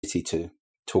to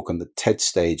talk on the TED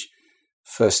stage,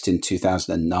 first in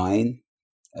 2009,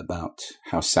 about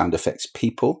how sound affects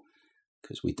people,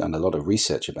 because we've done a lot of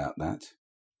research about that.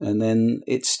 And then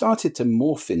it started to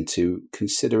morph into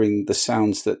considering the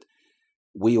sounds that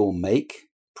we all make,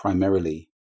 primarily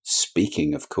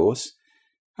speaking, of course,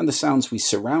 and the sounds we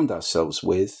surround ourselves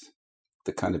with,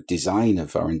 the kind of design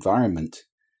of our environment,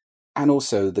 and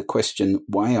also the question,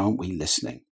 why aren't we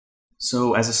listening?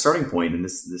 So as a starting point, and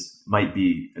this might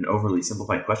be an overly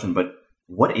simplified question, but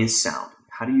what is sound?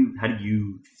 How do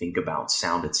you think about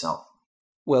sound itself?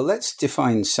 Well, let's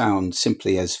define sound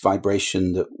simply as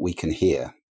vibration that we can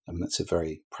hear. I mean, that's a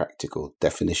very practical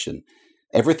definition.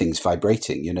 Everything's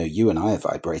vibrating. You and I are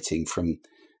vibrating from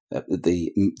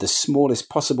the smallest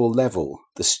possible level,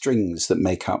 the strings that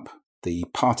make up the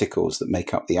particles that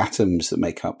make up the atoms that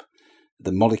make up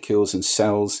the molecules and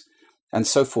cells, and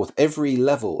so forth. Every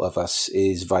level of us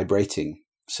is vibrating.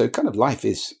 So kind of life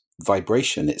is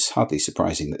vibration. It's hardly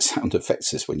surprising that sound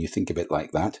affects us when you think of it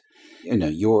like that.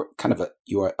 You're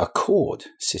a chord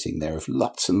sitting there of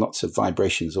lots and lots of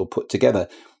vibrations all put together.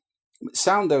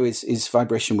 Sound, though, is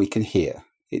vibration we can hear.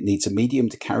 It needs a medium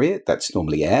to carry it. That's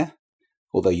normally air.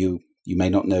 Although you may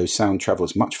not know, sound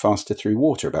travels much faster through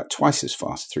water, about twice as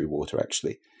fast through water,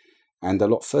 actually, and a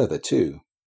lot further too.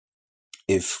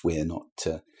 If we're not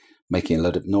making a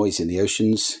lot of noise in the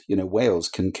oceans, whales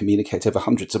can communicate over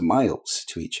hundreds of miles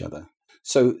to each other.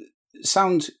 So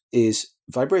sound is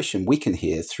vibration we can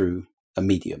hear through a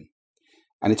medium,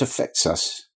 and it affects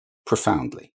us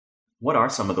profoundly. What are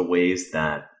some of the ways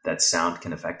that sound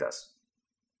can affect us?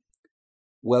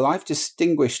 Well, I've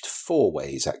distinguished 4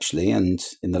 ways, actually, and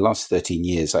in the last 13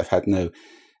 years, I've had no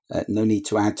need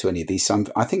to add to any of these.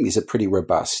 I think these are pretty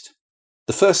robust.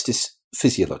 The first is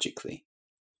physiologically.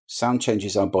 Sound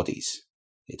changes our bodies.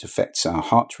 It affects our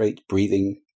heart rate,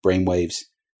 breathing, brainwaves,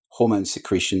 hormone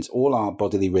secretions, all our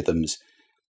bodily rhythms.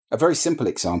 A very simple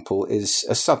example is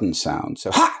a sudden sound.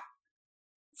 So, ha!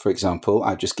 For example,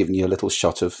 I've just given you a little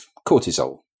shot of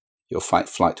cortisol, your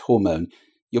fight-flight hormone.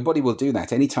 Your body will do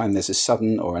that anytime there's a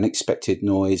sudden or unexpected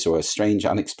noise or a strange,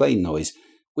 unexplained noise.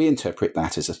 We interpret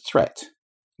that as a threat.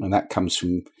 And that comes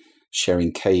from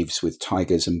sharing caves with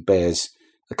tigers and bears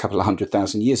a couple of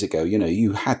 100,000 years ago.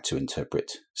 You had to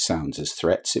interpret sounds as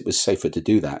threats. It was safer to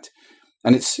do that.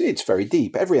 And it's very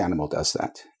deep. Every animal does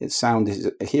that.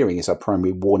 Hearing is our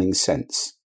primary warning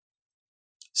sense.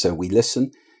 So we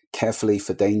listen carefully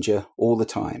for danger all the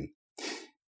time.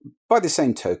 By the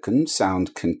same token,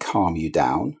 sound can calm you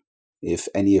down. If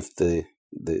any of the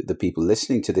people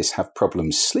listening to this have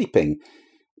problems sleeping,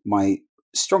 my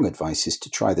strong advice is to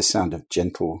try the sound of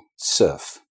gentle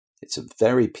surf. It's a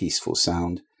very peaceful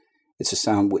sound. It's a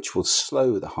sound which will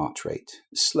slow the heart rate,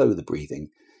 slow the breathing,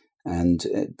 and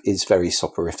is very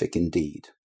soporific indeed.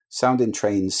 Sound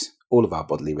entrains all of our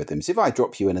bodily rhythms. If I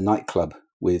drop you in a nightclub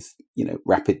with,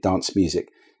 rapid dance music,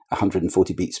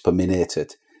 140 beats per minute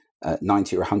at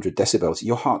 90 or 100 decibels,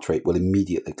 your heart rate will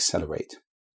immediately accelerate.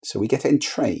 So we get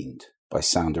entrained by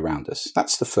sound around us.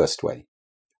 That's the first way.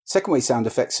 Second way sound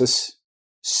affects us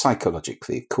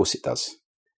psychologically. Of course it does.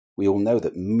 We all know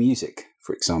that music,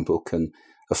 for example, can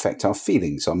affect our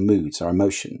feelings, our moods, our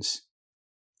emotions.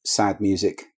 Sad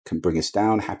music can bring us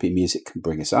down. Happy music can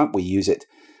bring us up. We use it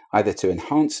either to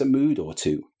enhance a mood or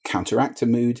to counteract a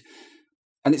mood.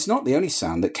 And it's not the only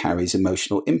sound that carries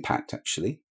emotional impact,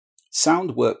 actually.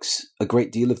 Sound works a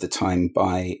great deal of the time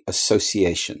by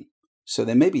association. So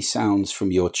there may be sounds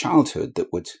from your childhood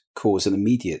that would cause an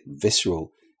immediate,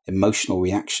 visceral, emotional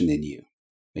reaction in you.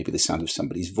 Maybe the sound of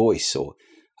somebody's voice, or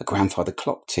a grandfather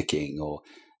clock ticking, or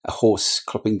a horse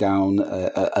clopping down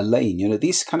a lane.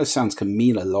 These kind of sounds can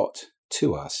mean a lot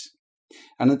to us.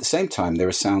 And at the same time, there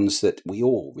are sounds that we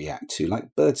all react to,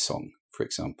 like birdsong, for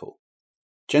example.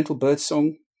 Gentle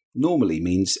birdsong normally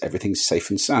means everything's safe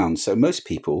and sound. So most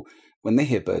people, when they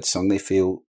hear birdsong, they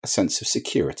feel a sense of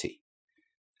security.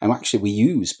 And actually, we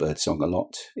use birdsong a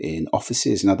lot in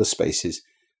offices and other spaces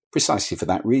precisely for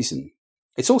that reason.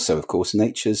 It's also, of course,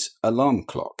 nature's alarm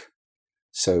clock.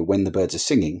 So when the birds are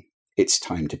singing, it's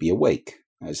time to be awake.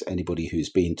 As anybody who's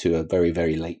been to a very,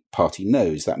 very late party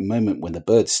knows, that moment when the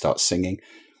birds start singing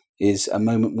is a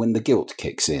moment when the guilt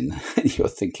kicks in. And you're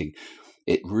thinking,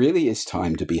 it really is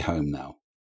time to be home now.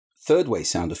 Third way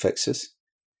sound affects us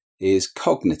is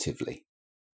cognitively.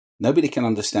 Nobody can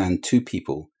understand 2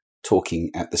 people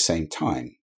talking at the same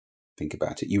time. Think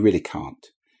about it. You really can't.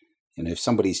 If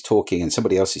somebody's talking and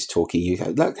somebody else is talking, you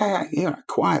go, look,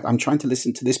 quiet. I'm trying to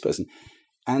listen to this person.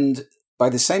 And by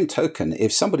the same token,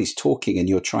 if somebody's talking and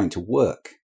you're trying to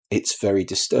work, it's very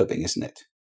disturbing, isn't it?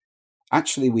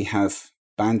 Actually, we have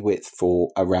bandwidth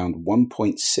for around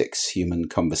 1.6 human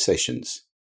conversations.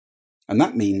 And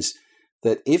that means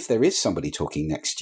that if there is somebody talking next to